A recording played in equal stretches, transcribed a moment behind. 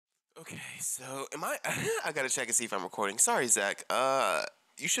Okay, so am I? I gotta check and see if I'm recording. Sorry, Zach.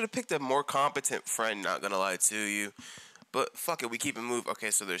 You should have picked a more competent friend. Not gonna lie to you, but fuck it, we keep it moving.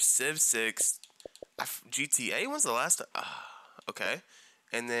 Okay, so there's Civ 6, GTA. When's the last? Okay,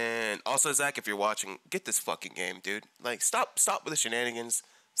 and then also Zach, if you're watching, get this fucking game, dude. Like, stop with the shenanigans.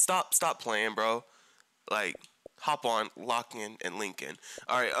 Stop playing, bro. Like, hop on, lock in, and link in.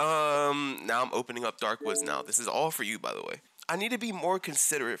 All right. Now I'm opening up Darkwoods. Now this is all for you, by the way. I need to be more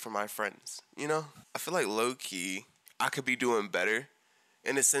considerate for my friends, you know? I feel like low-key, I could be doing better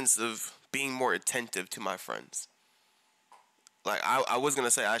in the sense of being more attentive to my friends. Like, I was going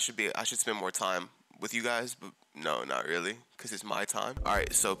to say I should spend more time with you guys, but no, not really, because it's my time. All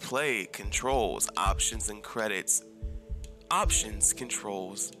right, so play, controls, options, and credits. Options,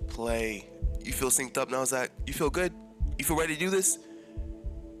 controls, play. You feel synced up now, Zach? You feel good? You feel ready to do this?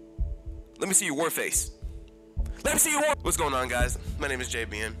 Let me see your war face. Let me see your war. What's going on, guys? My name is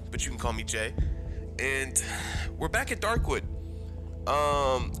JBN, but you can call me Jay. And we're back at Darkwood.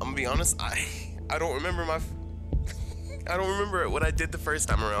 I'm gonna be honest, I don't remember I don't remember what I did the first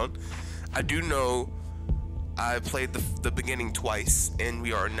time around. I do know I played the beginning twice, and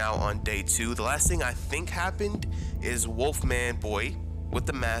we are now on day 2. The last thing I think happened is Wolfman Boy with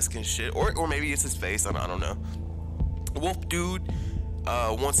the mask and shit, or maybe it's his face. I don't know. Wolf Dude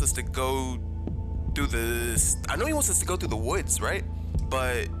wants us to go through this. I know he wants us to go through the woods, right?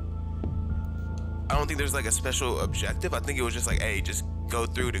 But I don't think there's like a special objective. I think it was just like, hey, just go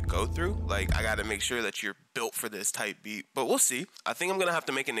through to go through. Like, I gotta make sure that you're built for this type beat. But we'll see. I think I'm gonna have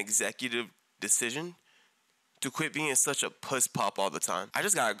to make an executive decision to quit being such a puss pop all the time. I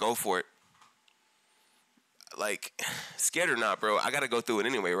just gotta go for it. Like, scared or not, bro, I gotta go through it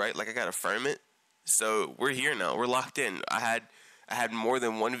anyway, right? Like, I gotta firm it. So we're here now. We're locked in. I had more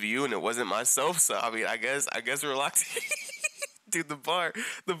than one view, and it wasn't myself. So I mean, I guess we're locked in. Dude, the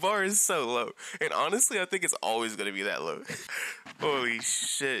bar is so low, and honestly, I think it's always gonna be that low. Holy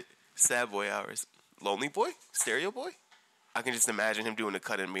shit! Sad boy hours. Lonely boy, stereo boy. I can just imagine him doing a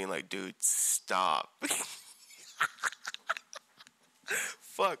cut and being like, "Dude, stop."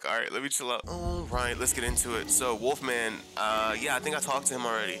 Fuck. All right, let me chill out. All right, let's get into it. So Wolfman, yeah, I think I talked to him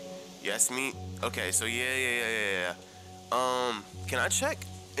already. Yes, me. Okay, so yeah. Can I check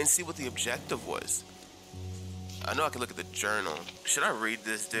and see what the objective was? I know I can look at the journal. Should I read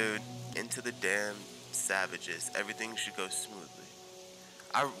this, dude? Into the damn savages. Everything should go smoothly.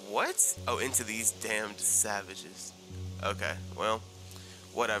 What? Oh, into these damned savages. Okay, well,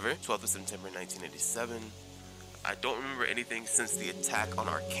 whatever. 12th of September, 1987. I don't remember anything since the attack on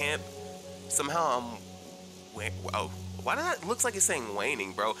our camp. Somehow oh, why did that looks like it's saying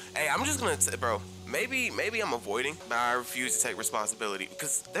waning, bro? Hey, I'm just gonna bro, maybe I'm avoiding, but I refuse to take responsibility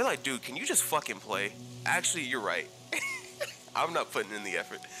because they're like, dude, can you just fucking play? Actually, you're right. I'm not putting in the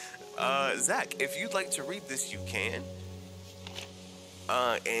effort. Zach, if you'd like to read this, you can.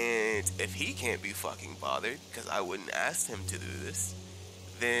 And if he can't be fucking bothered, because I wouldn't ask him to do this,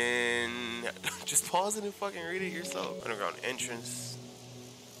 then just pause it and fucking read it yourself. Underground entrance.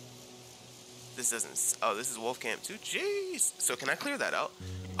 This doesn't. Oh, this is Wolf Camp 2. Jeez. So can I clear that out?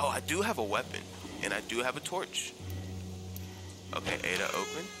 Oh, I do have a weapon, and I do have a torch. Okay, Ada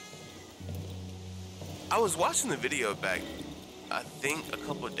open. I was watching the video back, I think a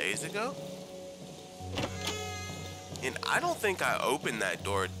couple of days ago, and I don't think I opened that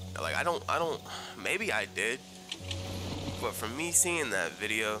door. Like, I don't. Maybe I did. But for me seeing that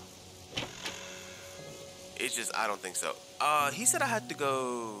video, it's just, I don't think so. He said I had to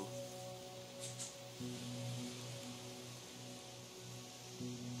go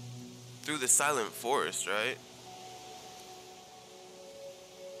through the silent forest, right?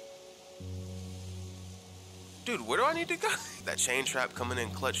 Dude, where do I need to go? That chain trap coming in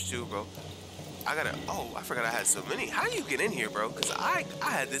clutch too, bro. Oh, I forgot I had so many. How do you get in here, bro? Because I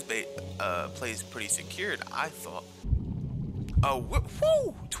had this place pretty secured, I thought. Oh,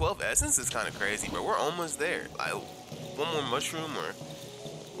 whoo! 12 essence is kind of crazy, bro. We're almost there. Like, one more mushroom or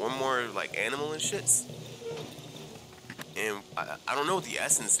one more, like, animal and shits. And I don't know what the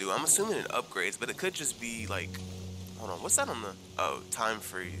essence do. I'm assuming it upgrades, but it could just be, like... Hold on, what's that on the... Oh, time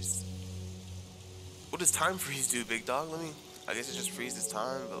freeze. What does time freeze do, big dog? I guess it just freezes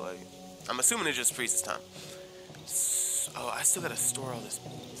time, but, like... I'm assuming it just freezes time. Oh, I still gotta store all this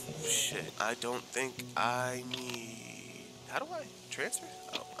shit. I don't think I need... How do I transfer?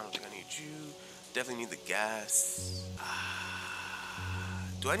 Oh, I don't think I need you. Definitely need the gas.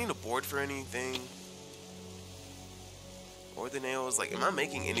 Do I need a board for anything? Or the nails? Like, am I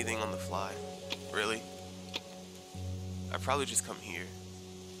making anything on the fly? Really? I probably just come here.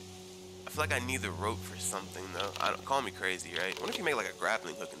 I feel like I need the rope for something though. I don't, call me crazy, right? What if you make like a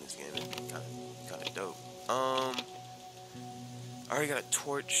grappling hook in this game? It'd be kind of dope. I already got a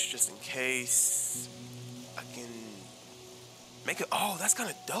torch just in case. I can make it. Oh, that's kind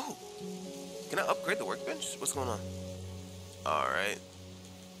of dope. Can I upgrade the workbench? What's going on? All right.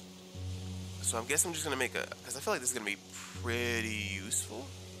 So I guess I'm just gonna make a, because I feel like this is gonna be pretty useful.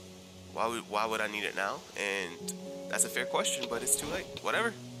 Why would I need it now? And that's a fair question, but it's too late.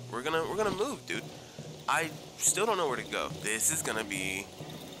 Whatever. We're gonna move, dude. I still don't know where to go. This is gonna be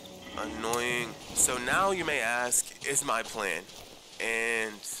annoying. So now you may ask, is my plan?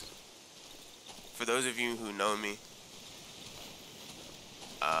 And for those of you who know me,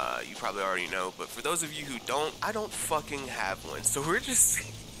 you probably already know, but for those of you who don't, I don't fucking have one. So we're just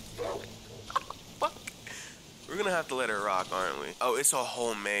fuck. We're gonna have to let her rock, aren't we? Oh, it's a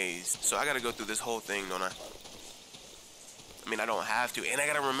whole maze. So I gotta go through this whole thing, don't I? I mean, I don't have to. And I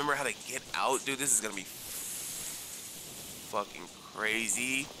gotta remember how to get out. Dude, this is gonna be fucking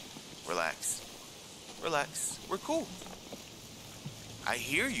crazy. Relax. Relax. We're cool. I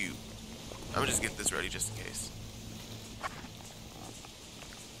hear you. I'm gonna just get this ready just in case.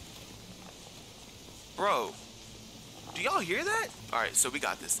 Bro, do y'all hear that? All right, so we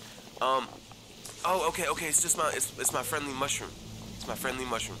got this. Oh, okay, it's just it's my friendly mushroom. It's my friendly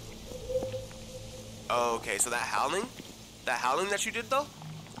mushroom. Okay, so that howling that you did though,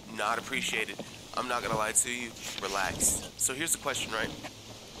 not appreciated. I'm not gonna lie to you. Relax. So here's the question, right?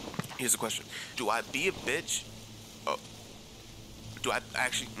 Here's the question. Do I be a bitch? Oh. Do I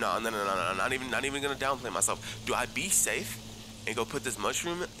actually no, not even gonna downplay myself. Do I be safe and go put this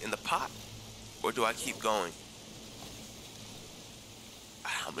mushroom in the pot? Or do I keep going?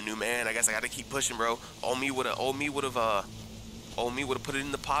 I'm a new man. I guess I gotta keep pushing, bro. Old me would've put it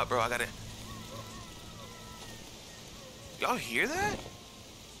in the pot, bro. I gotta. Y'all hear that?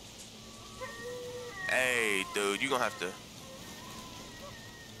 Hey, dude, you gonna have to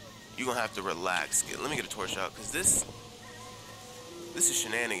relax. Let me get a torch out, cause this is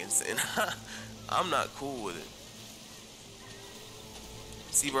shenanigans, and I'm not cool with it.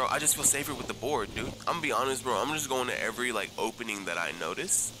 See, bro, I just feel safer with the board, dude. I'm gonna be honest, bro. I'm just going to every, like, opening that I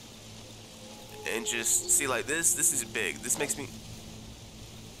notice. And just, see, like, this is big. This makes me...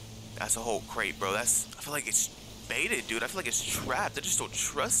 That's a whole crate, bro. I feel like it's baited, dude. I feel like it's trapped. I just don't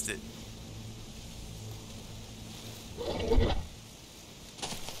trust it.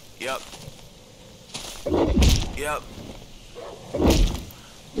 Yep. Yep.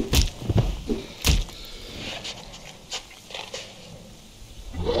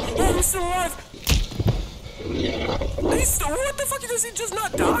 Oh, he's still alive! He's still, what the fuck? Does he just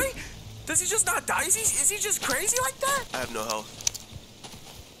not die? Does he just not die? Is he just crazy like that? I have no health.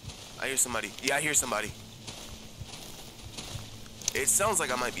 I hear somebody. Yeah, I hear somebody. It sounds like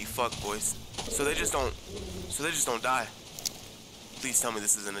I might be fucked, boys. So they just don't die. Please tell me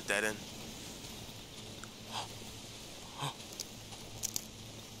this isn't a dead end.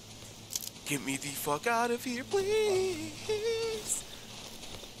 Get me the fuck out of here, please.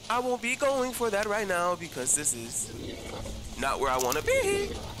 I won't be going for that right now because this is not where I want to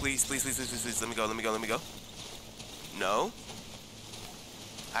be. Please, please, please, please, please, please. Let me go, let me go, let me go. No.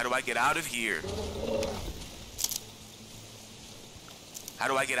 How do I get out of here? How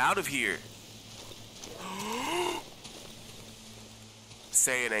do I get out of here?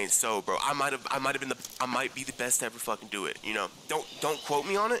 Say it ain't so, bro. I might be the best to ever fucking do it. You know, don't quote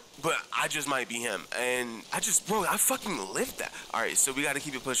me on it, but I just might be him. And bro, I fucking lived that. All right, so we gotta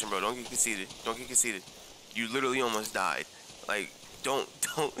keep it pushing, bro. Don't get conceited. Don't get conceited. You literally almost died. Like, don't.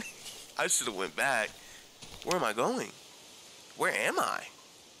 I should have went back. Where am I going? Where am I?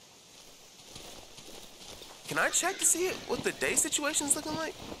 Can I check to see what the day situation's looking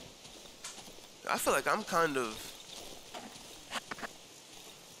like? I feel like I'm kind of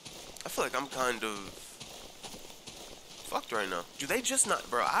fucked right now. Do they just not,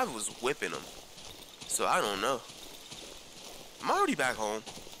 bro? I was whipping them, so I don't know. I'm already back home.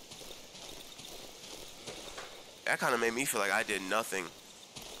 That kind of made me feel like I did nothing.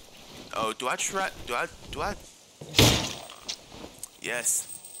 Oh, do I? Yes.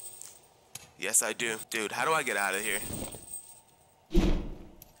 Yes, I do. Dude, how do I get out of here?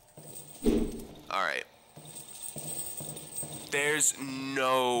 Alright. There's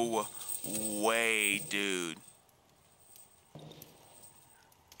no way, dude.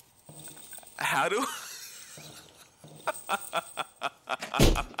 How do...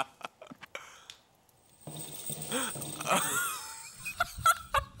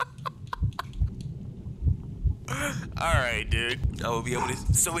 Alright, dude. I will be able to...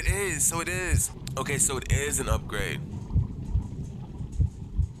 So it is. Okay, so it is an upgrade.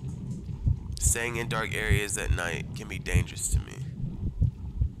 Staying in dark areas at night can be dangerous to me.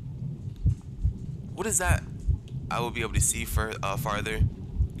 What is that? I will be able to see farther.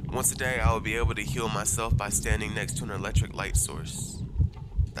 Once a day, I will be able to heal myself by standing next to an electric light source.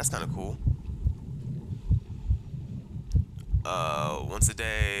 That's kind of cool. Once a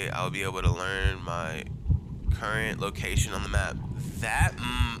day, I will be able to learn my current location on the map. That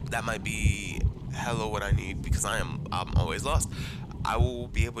might be hella what I need because I'm always lost. I will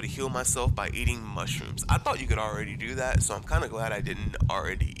be able to heal myself by eating mushrooms. I thought you could already do that, so I'm kind of glad I didn't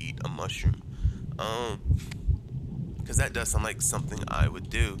already eat a mushroom. Because that does sound like something I would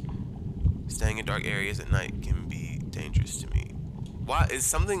do. Staying in dark areas at night can be dangerous to me. Why is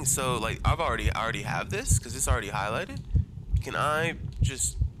something so like I already have this because it's already highlighted? Can I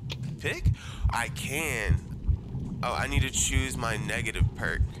just pick? I can. Oh, I need to choose my negative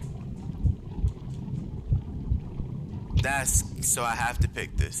perk. That's so I have to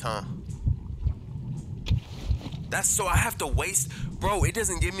pick this, huh? That's so I have to waste, bro. It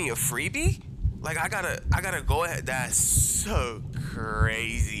doesn't give me a freebie. Like I gotta go ahead. That's so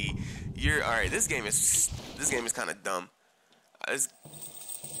crazy. You're all right. This game is kind of dumb. This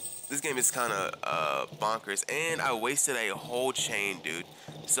game is kind of bonkers, and I wasted a whole chain, dude.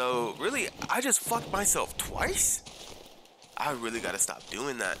 So really, I just fucked myself twice. I really gotta stop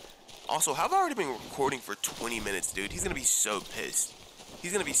doing that. Also, I've already been recording for 20 minutes, dude. He's gonna be so pissed.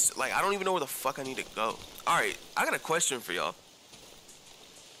 He's gonna be like, I don't even know where the fuck I need to go. All right, I got a question for y'all.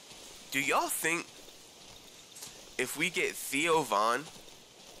 Do y'all think if we get Theo Von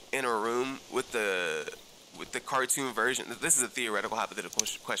in a room with the cartoon version, this is a theoretical hypothetical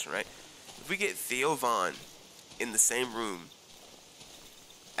question, right? If we get Theo Von in the same room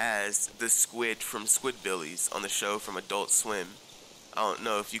as the squid from Squidbillies on the show from Adult Swim, I don't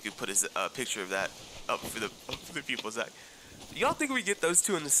know if you could put a picture of that up for the people, Zach. Y'all think we get those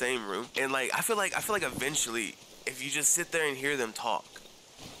two in the same room? And like, I feel like eventually, if you just sit there and hear them talk,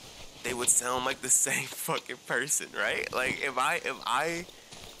 they would sound like the same fucking person, right? Like, am I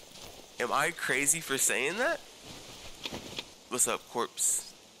crazy for saying that? What's up,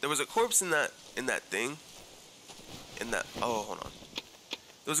 corpse? There was a corpse in that thing. Oh, hold on.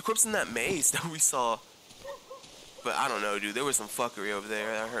 There was a corpse in that maze that we saw. But I don't know, dude. There was some fuckery over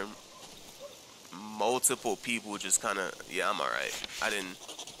there. I heard multiple people just kind of, yeah, I'm alright. I didn't.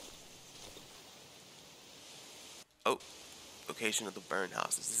 Oh, location of the burned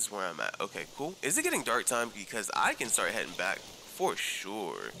houses. This is where I'm at. Okay, cool. Is it getting dark time? Because I can start heading back for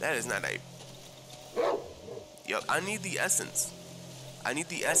sure. That is not a. Yup, I need the essence. I need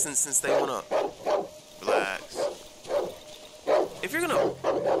the essence since they wanna relax. If you're gonna,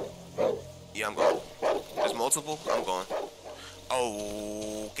 yeah, I'm going. There's multiple. I'm going.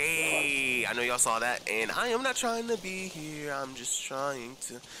 Okay, I know y'all saw that, and I am not trying to be here. I'm just trying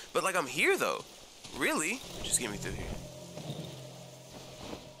to, but like I'm here though. Really? Just get me through here.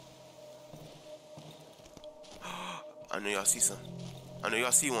 I know y'all see some. I know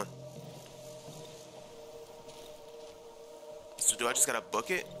y'all see one. So do I just gotta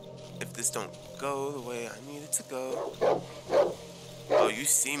book it? If this don't go the way I need it to go. Oh, you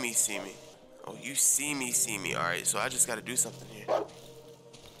see me. Oh, you see me. Alright, so I just gotta do something here.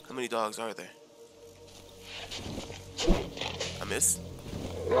 How many dogs are there? I missed.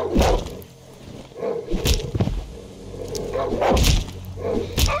 Got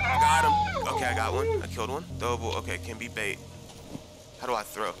him. Okay, I got one. I killed one. Double. Okay, can be bait. How do I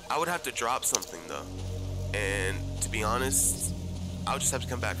throw? I would have to drop something though. And to be honest, I'll just have to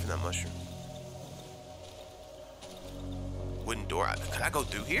come back for that mushroom. Wooden door. Could I go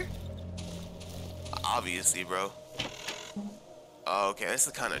through here? Obviously, bro. Oh, okay, this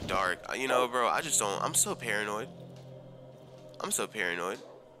is kind of dark. You know, bro, I just don't. I'm so paranoid.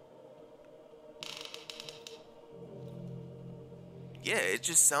 Yeah, it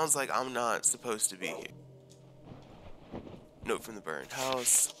just sounds like I'm not supposed to be here. Note from the burned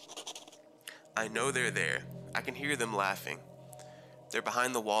house. I know they're there. I can hear them laughing. They're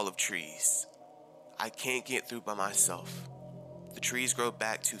behind the wall of trees. I can't get through by myself. The trees grow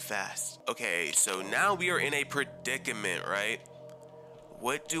back too fast. Okay, so now we are in a predicament, right?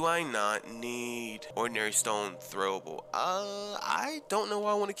 What do I not need? Ordinary stone throwable. I don't know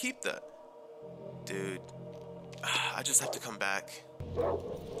why I want to keep that. Dude, I just have to come back.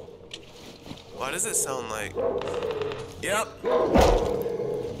 Why does it sound like... Yep.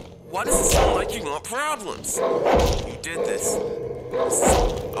 Why does it sound like you want problems? You did this.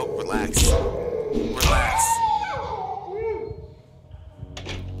 Oh, relax. Relax.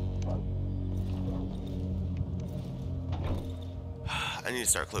 I need to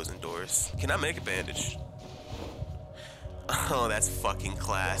start closing doors. Can I make a bandage? Oh, that's fucking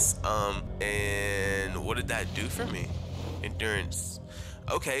class. And what did that do for me? Endurance.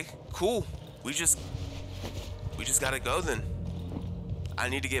 Okay, cool. We just gotta go then. I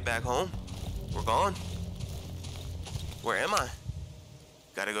need to get back home. We're gone. Where am I?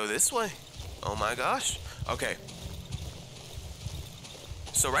 Gotta go this way. Oh my gosh. Okay.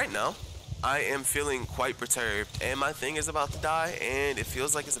 So right now, I am feeling quite perturbed, and my thing is about to die, and it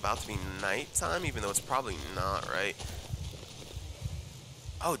feels like it's about to be nighttime, even though it's probably not, right?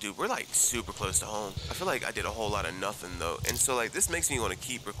 Oh, dude, we're like super close to home. I feel like I did a whole lot of nothing, though, and so like this makes me want to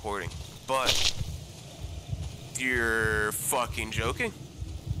keep recording. But you're fucking joking?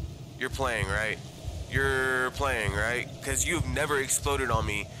 You're playing, right? You're playing, right? Because you've never exploded on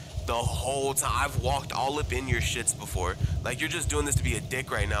me the whole time. I've walked all up in your shits before. Like, you're just doing this to be a dick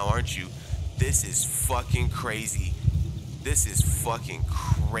right now, aren't you? This is fucking crazy. This is fucking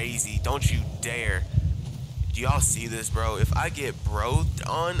crazy. Don't you dare. Do y'all see this, bro? If I get broed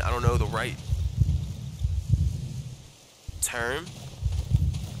on, I don't know the right term,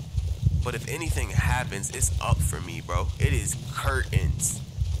 but if anything happens, it's up for me, bro. It is curtains.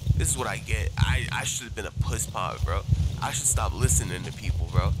 This is what I get. I should have been a puss pot, bro. I should stop listening to people,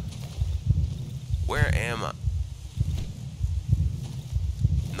 bro. Where am I?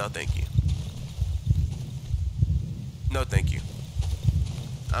 No, thank you. No, thank you.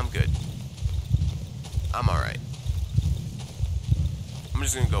 I'm good. I'm alright. I'm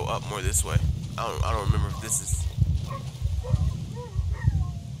just gonna go up more this way. I don't remember if this is...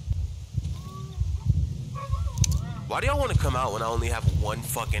 Why do y'all want to come out when I only have one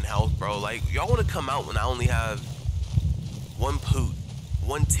fucking health, bro? Like, y'all want to come out when I only have one poot,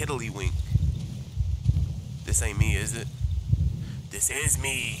 one tiddlywink. This ain't me, is it? This is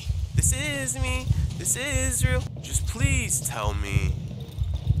me. This is me. This is real. Just please tell me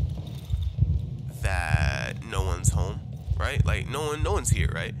that no one's home, right? Like, no one's here,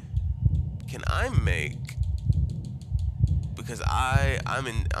 right? Can I make... Because I'm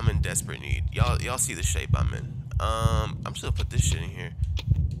in desperate need. Y'all see the shape I'm in. I'm just gonna put this shit in here.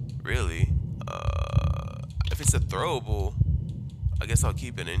 Really? If it's a throwable, I guess I'll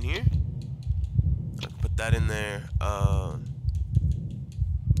keep it in here. I can put that in there.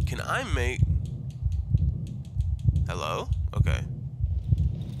 Can I make... Hello? Okay.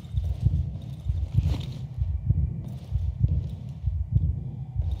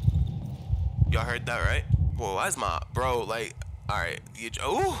 Y'all heard that, right? Whoa, why is my... Bro, like... Alright.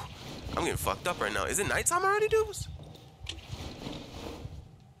 Oh! I'm getting fucked up right now. Is it nighttime already, dudes?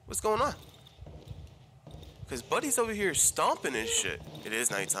 What's going on? Because Buddy's over here stomping his shit. It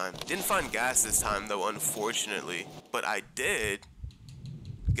is nighttime. Didn't find gas this time, though, unfortunately. But I did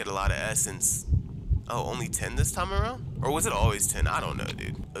get a lot of essence. Oh, only 10 this time around? Or was it always 10? I don't know,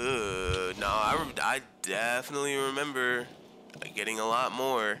 dude. No, I definitely remember getting a lot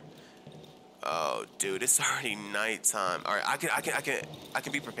more. Oh, dude, it's already nighttime. All right, I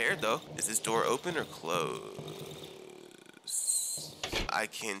can be prepared though. Is this door open or closed? I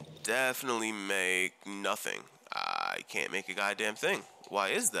can definitely make nothing. I can't make a goddamn thing. Why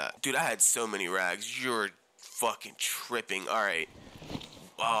is that? Dude, I had so many rags. You're fucking tripping. All right.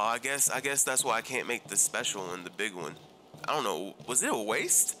 Well, I guess that's why I can't make the special one, the big one. I don't know. Was it a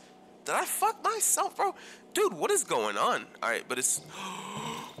waste? Did I fuck myself, bro? Dude, what is going on? All right, but it's...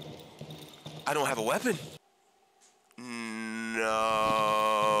 I don't have a weapon.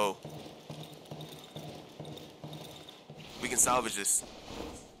 No. We can salvage this.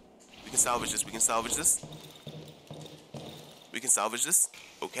 We can salvage this. We can salvage this. We can salvage this.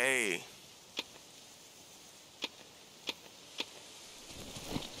 Okay.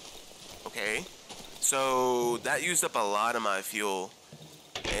 Okay. So that used up a lot of my fuel.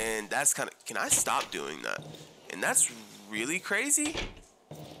 And that's kind of... Can I stop doing that? And that's really crazy.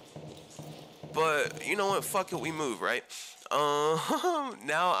 But you know what? Fuck it, we move, right?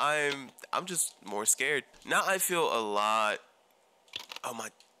 Now I'm just more scared. Now I feel a lot. Oh, my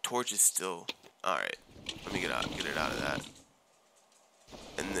torch is still. All right, let me get it out of that.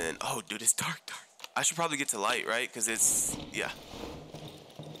 And then, oh, dude, it's dark. I should probably get to light, right? Because it's, yeah.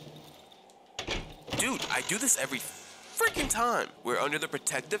 Dude, I do this every freaking time. We're under the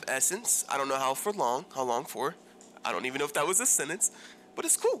protective essence. I don't know how long for. I don't even know if that was a sentence. But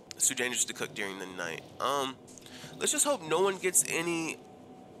it's cool. It's too dangerous to cook during the night. Let's just hope no one gets any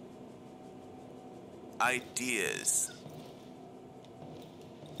ideas.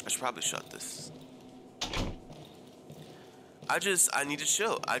 I should probably shut this. I need to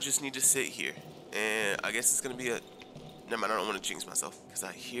chill. I just need to sit here. And I guess it's gonna be a... Never mind, I don't want to jinx myself. Because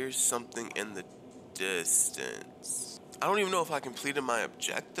I hear something in the distance. I don't even know if I completed my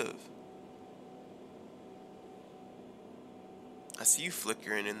objective. I see you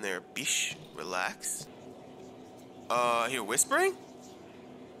flickering in there. Bish, relax. Here, whispering?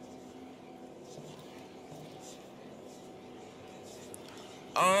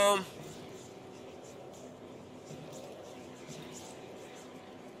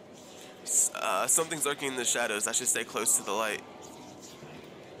 Something's lurking in the shadows. I should stay close to the light.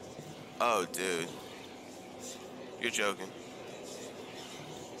 Oh, dude. You're joking.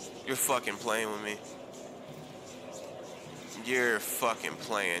 You're fucking playing with me. You're fucking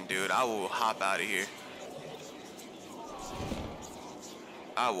playing, dude. I will hop out of here.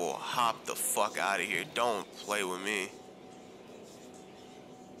 I will hop the fuck out of here. Don't play with me.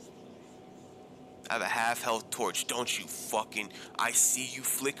 I have a half health torch. Don't you fucking... I see you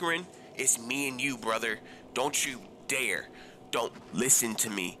flickering. It's me and you, brother. Don't you dare. Don't listen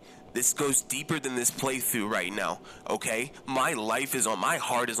to me. This goes deeper than this playthrough right now, okay? My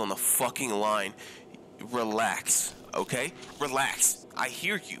heart is on the fucking line. Relax, okay? Relax. I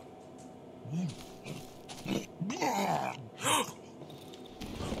hear you.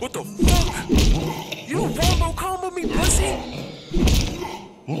 What the fuck? You wombo combo me, pussy?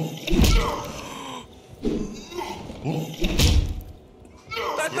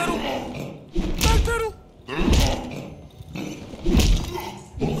 Backpedal! Backpedal!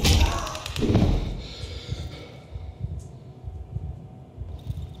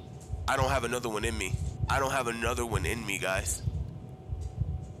 I don't have another one in me. I don't have another one in me, guys.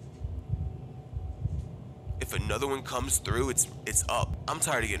 If another one comes through, it's up. I'm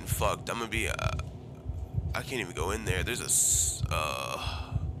tired of getting fucked. I'm gonna be, I can't even go in there. There's it's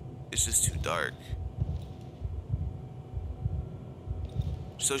just too dark.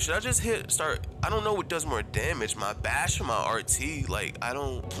 So should I just start? I don't know what does more damage, my bash or my RT. Like,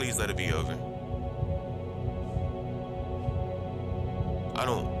 please let it be over.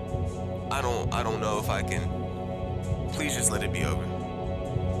 I don't know if I can. Please just let it be over.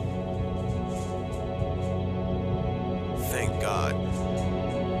 Thank God.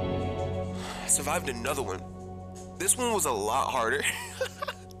 I survived another one. This one was a lot harder.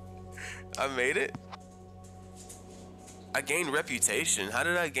 I made it. I gained reputation. How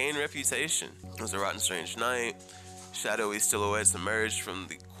did I gain reputation? It was a rotten strange night. Shadowy silhouettes emerged from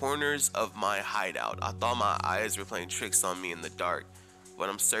the corners of my hideout. I thought my eyes were playing tricks on me in the dark, but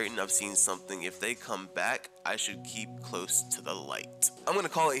I'm certain I've seen something. If they come back, I should keep close to the light. I'm gonna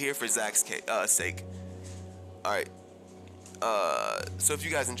call it here for Zach's sake. All right. So if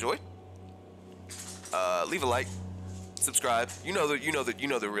you guys enjoyed, leave a like, subscribe. You know the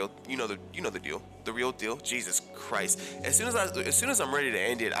deal. The real deal. Jesus Christ. As soon as I'm ready to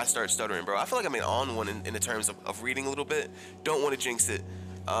end it, I start stuttering, bro. I feel like I'm on one in the terms of reading a little bit. Don't want to jinx it.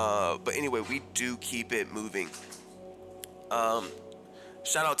 But anyway, we do keep it moving.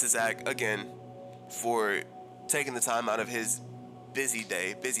 Shout out to Zach again for taking the time out of his busy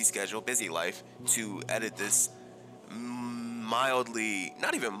day, busy schedule, busy life to edit this mildly,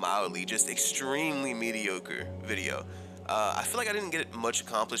 not even mildly, just extremely mediocre video. I feel like I didn't get much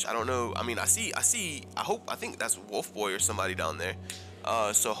accomplished. I don't know. I mean, I think that's Wolf Boy or somebody down there.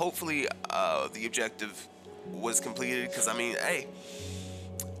 So hopefully the objective was completed, because I mean, hey,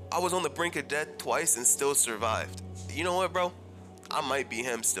 I was on the brink of death twice and still survived. You know what, bro? I might be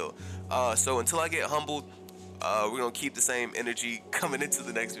him still. So until I get humbled, we're gonna keep the same energy coming into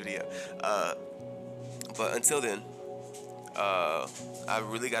the next video. But until then, I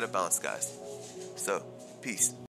really gotta bounce, guys. So, peace.